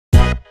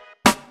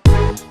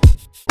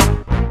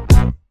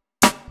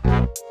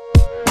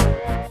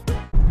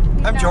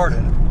I'm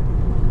Jordan.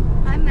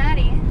 I'm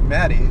Maddie.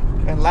 Maddie.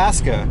 And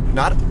Alaska.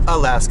 Not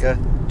Alaska,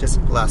 just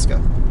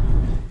Alaska.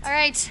 All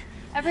right,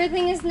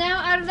 everything is now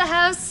out of the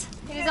house.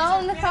 It is all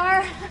in the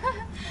car.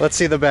 Let's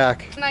see the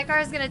back. My car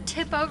is gonna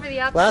tip over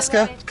the opposite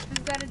Alaska. way.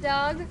 We've got a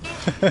dog.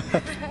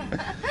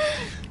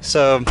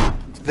 So,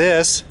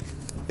 this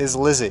is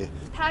Lizzie.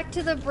 Packed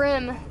to the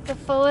brim, the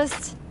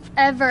fullest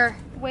ever.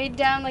 Weighed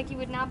down like you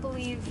would not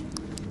believe.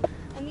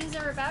 And these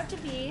are about to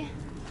be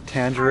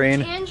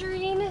Tangerine. our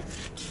tangerine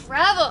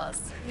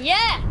travels.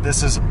 Yeah!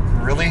 This is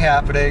really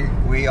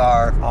happening. We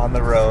are on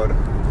the road.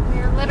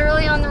 We're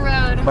literally on the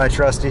road. My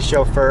trusty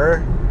chauffeur,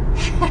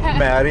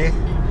 Maddie.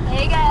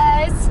 Hey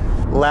guys.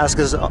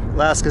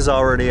 Alaska's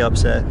already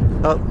upset.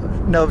 Oh,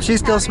 no, she's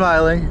still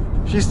smiling.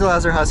 She still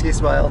has her husky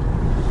smile.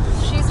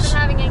 She's been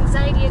having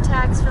anxiety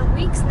attacks for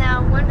weeks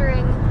now,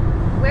 wondering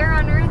where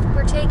on earth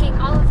we're taking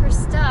all of her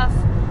stuff,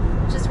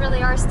 which is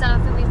really our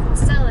stuff that we've been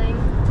selling.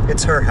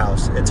 It's her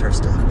house, it's her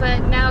stuff.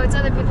 But now it's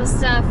other people's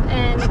stuff,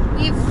 and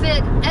we've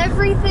fit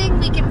everything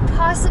we can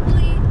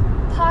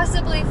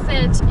possibly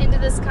fit into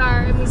this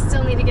car, and we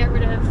still need to get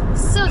rid of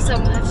so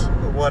much.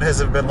 What has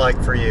it been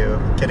like for you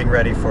getting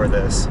ready for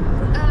this?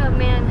 Oh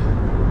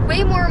man,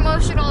 way more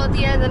emotional at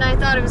the end than I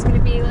thought it was going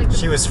to be. Like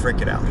She was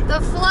freaking out.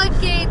 the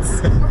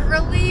floodgates were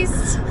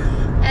released,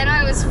 and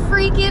I was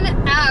freaking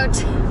out.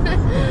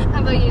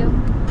 How about you?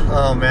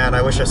 Oh man,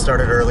 I wish I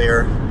started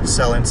earlier,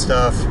 selling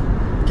stuff,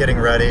 getting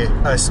ready.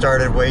 I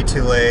started way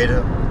too late.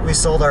 We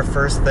sold our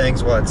first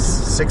things, what,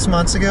 6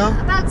 months ago?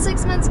 About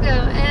 6 months ago,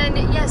 and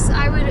yes,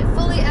 I would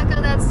fully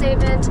echo that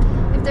statement.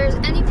 If there's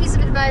any piece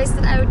of advice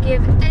that I would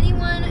give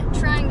anyone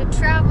trying to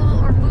travel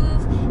or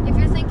move, if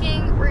you're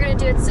thinking we're going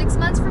to do it 6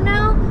 months from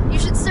now, you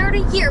should start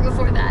a year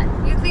before that.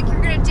 You think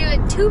you're going to do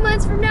it 2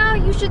 months from now,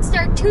 you should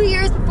start 2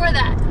 years before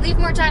that. Leave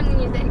more time than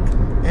you think.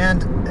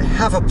 And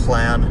have a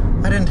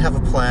plan. I didn't have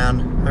a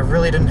plan. I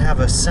really didn't have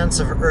a sense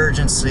of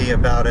urgency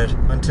about it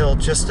until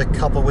just a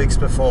couple weeks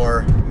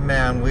before.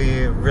 Man,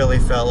 we really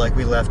felt like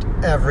we left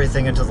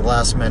everything into the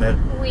last minute.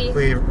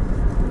 We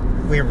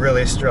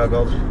really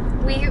struggled.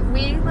 We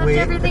left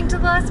everything to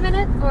the last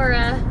minute, or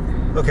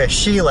Okay,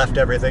 she left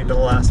everything to the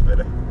last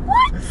minute.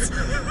 What?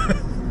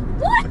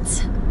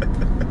 What?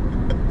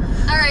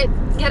 All right,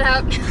 get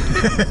out.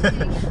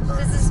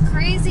 This is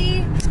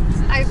crazy.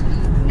 I've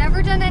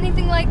never done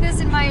anything like this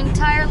in my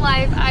entire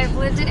life. I've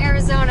lived in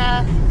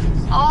Arizona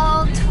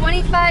all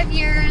 25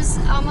 years,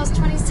 almost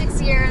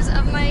 26 years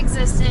of my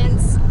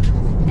existence.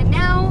 And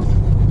now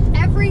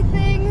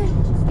everything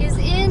is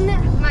in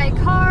my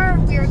car.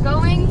 We are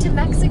going to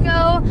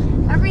Mexico.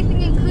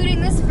 Everything,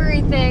 including this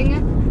furry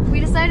thing. We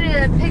decided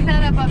to pick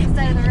that up off the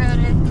side of the road,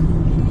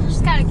 and it's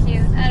just kind of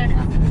cute. I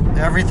don't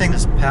know. Everything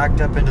is packed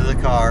up into the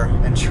car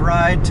and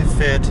tried to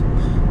fit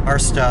our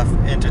stuff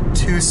into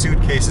 2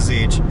 suitcases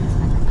each.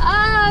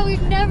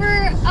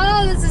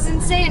 This is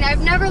insane.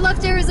 I've never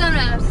left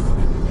Arizona.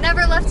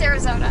 Never left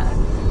Arizona.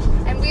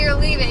 And we are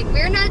leaving.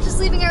 We're not just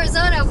leaving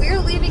Arizona, we're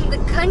leaving the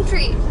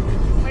country.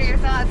 What are your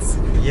thoughts?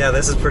 Yeah,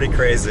 this is pretty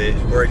crazy.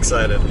 We're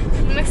excited.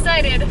 I'm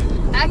excited.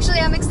 Actually,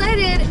 I'm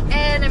excited,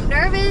 and I'm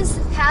nervous,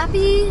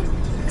 happy,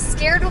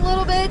 scared a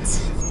little bit,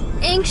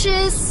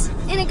 anxious,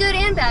 in a good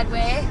and bad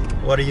way.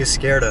 What are you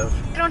scared of?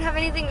 I don't have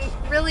anything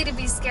really to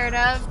be scared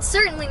of.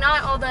 Certainly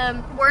not all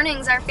the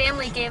warnings our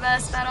family gave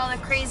us about all the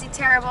crazy,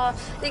 terrible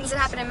things that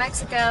happen in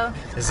Mexico.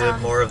 Is it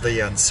more of the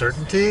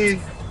uncertainty?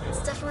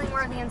 It's definitely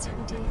more of the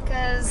uncertainty,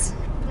 because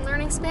I'm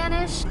learning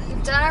Spanish,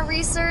 we've done our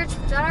research,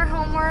 we've done our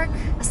homework,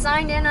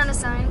 assigned and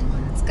unassigned.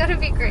 It's gonna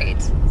be great.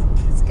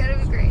 It's gonna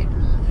be great.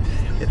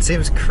 It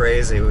seems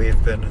crazy.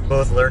 We've been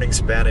both learning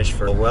Spanish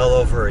for well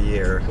over a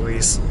year.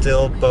 We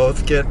still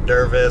both get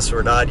nervous.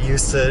 We're not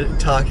used to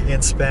talking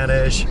in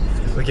Spanish.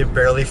 We can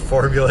barely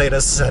formulate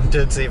a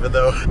sentence even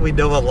though we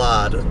know a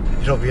lot.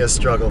 It'll be a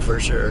struggle for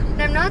sure.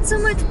 And I'm not so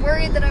much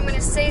worried that I'm going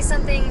to say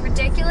something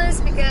ridiculous,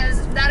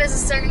 because that is a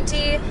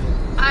certainty.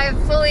 I've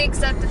fully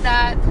accepted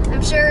that.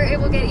 I'm sure it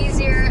will get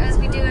easier as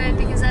we do it,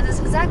 because that is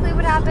exactly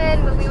what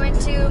happened when we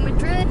went to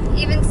Madrid.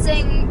 Even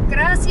saying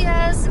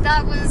gracias,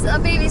 that was a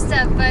baby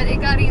step, but it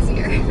got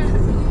easier.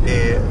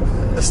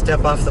 A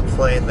step off the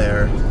plane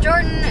there.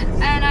 Jordan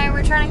and I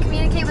were trying to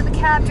communicate with the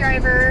cab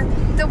driver.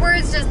 The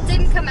words just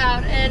didn't come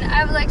out, and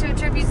I would like to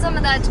attribute some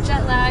of that to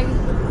jet lag.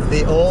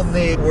 The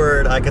only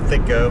word I could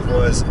think of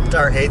was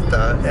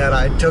tarjeta, and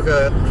I took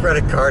a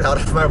credit card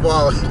out of my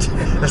wallet.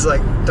 I was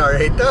like,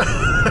 tarjeta?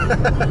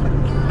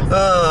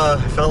 Oh,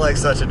 I felt like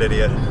such an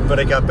idiot, but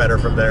it got better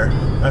from there.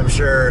 I'm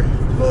sure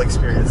we'll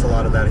experience a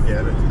lot of that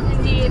again.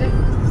 Indeed.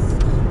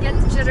 Get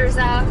the jitters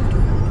out,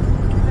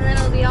 and then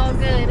it'll be all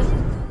good.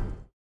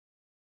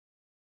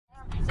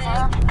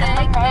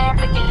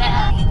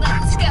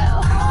 Let's go.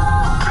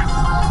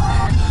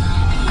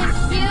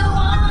 If you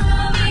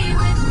wanna be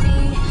with me,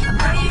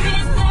 baby,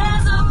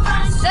 there's a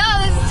price. No,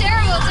 this is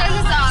terrible. Turn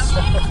this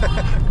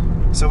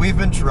off. So we've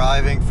been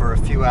driving for a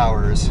few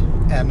hours,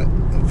 and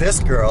this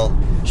girl,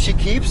 she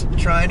keeps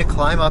trying to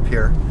climb up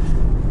here,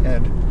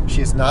 and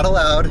she's not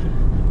allowed.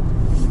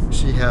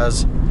 She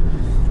has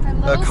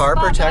a a little car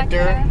spot back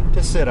protector here.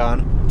 to sit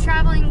on.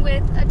 Traveling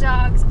with a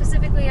dog,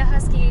 specifically a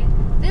husky.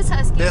 This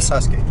husky. This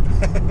husky.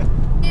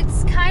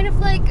 It's kind of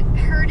like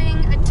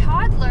herding a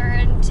toddler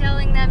and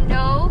telling them,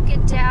 no,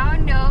 get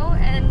down, no,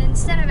 and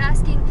instead of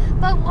asking,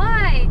 but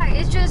why?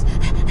 It's just,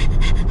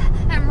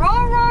 and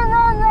roar, roar,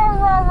 roar, roar,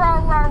 roar, roar,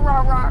 roar,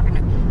 roar, roar.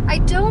 I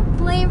don't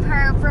blame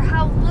her for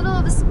how little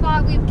of a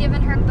spot we've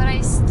given her, but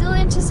I still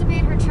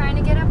anticipate her trying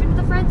to get up into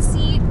the front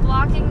seat,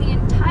 blocking the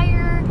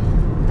entire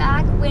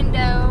back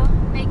window,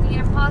 making it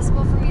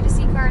impossible for me to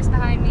see cars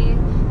behind me.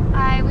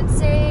 I would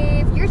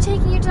say if you're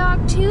taking a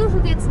dog too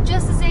who gets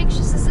just as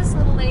anxious as this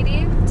little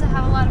lady, to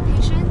have a lot of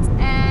patience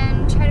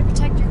and try to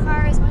protect your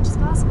car as much as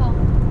possible,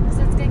 because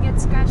it's going to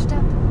get scratched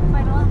up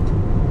quite a lot.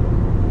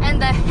 And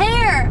the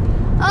hair!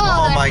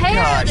 Oh my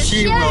hair, God,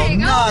 she shedding.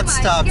 will not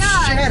stop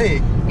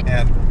shedding!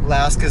 And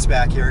Laska's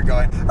back here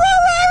going, rah,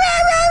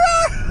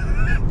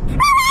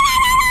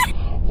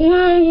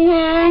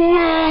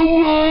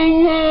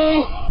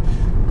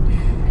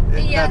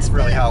 That's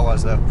really how it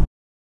was, though.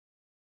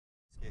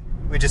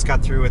 We just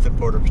got through with the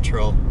Border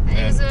Patrol.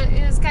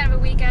 It was kind of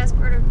a weak-ass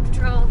Border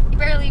Patrol. He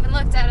barely even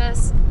looked at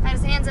us. Had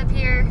his hands up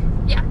here.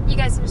 Yeah, you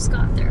guys have just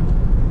gone through.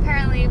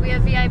 Apparently we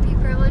have VIP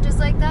privileges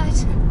like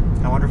that.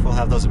 I wonder if we'll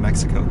have those in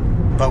Mexico.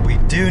 But we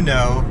do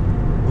know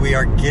we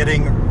are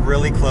getting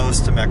really close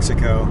to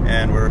Mexico,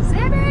 and we're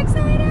super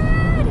excited!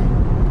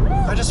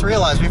 I just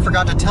realized we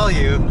forgot to tell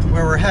you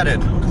where we're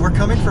headed. We're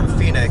coming from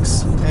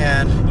Phoenix,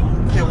 and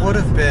it would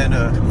have been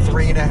a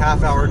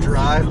 3.5 hour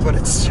drive, but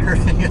it's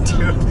turning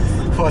into,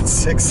 what,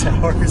 6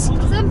 hours?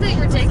 Something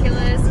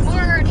ridiculous.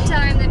 More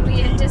time than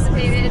we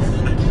anticipated.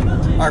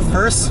 Our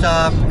first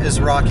stop is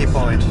Rocky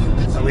Point.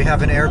 We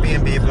have an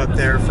Airbnb booked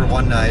there for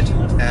one night,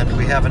 and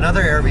we have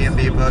another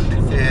Airbnb booked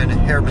in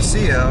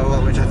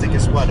Hermosillo, which I think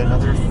is, what,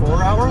 another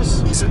 4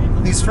 hours? So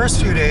these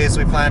first few days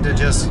we plan to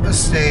just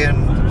stay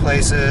in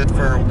places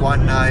for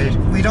one night.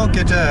 We don't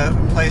get to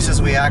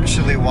places we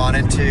actually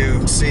wanted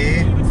to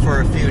see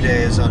for a few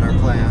days on our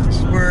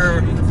plans.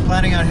 We're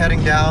planning on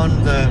heading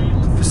down the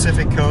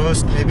Pacific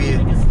coast, maybe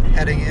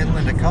heading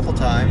inland a couple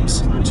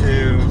times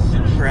to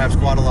perhaps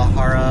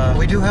Guadalajara.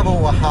 We do have a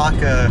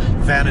Oaxaca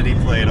vanity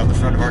plate on the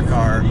front of our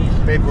car.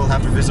 Maybe we'll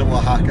have to visit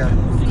Oaxaca.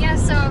 Yeah,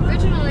 so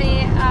originally,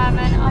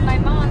 and on my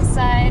mom's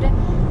side,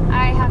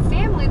 I have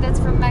family that's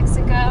from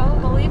Mexico.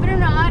 Believe it or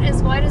not,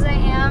 as white as I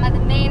am, the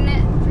main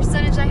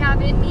percentage I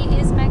have in me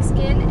is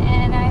Mexican,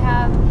 and I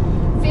have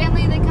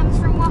family that comes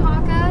from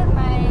Oaxaca.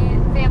 My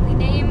family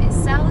name is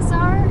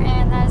Salazar,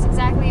 and that is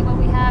exactly what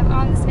we have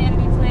on this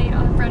vanity plate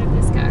on the front of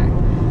this car.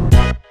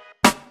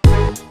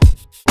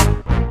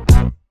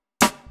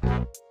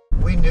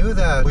 We knew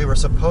that we were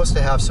supposed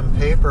to have some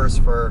papers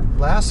for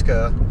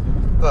Alaska,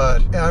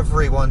 but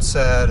everyone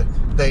said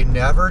they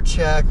never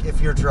check if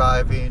you're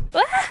driving.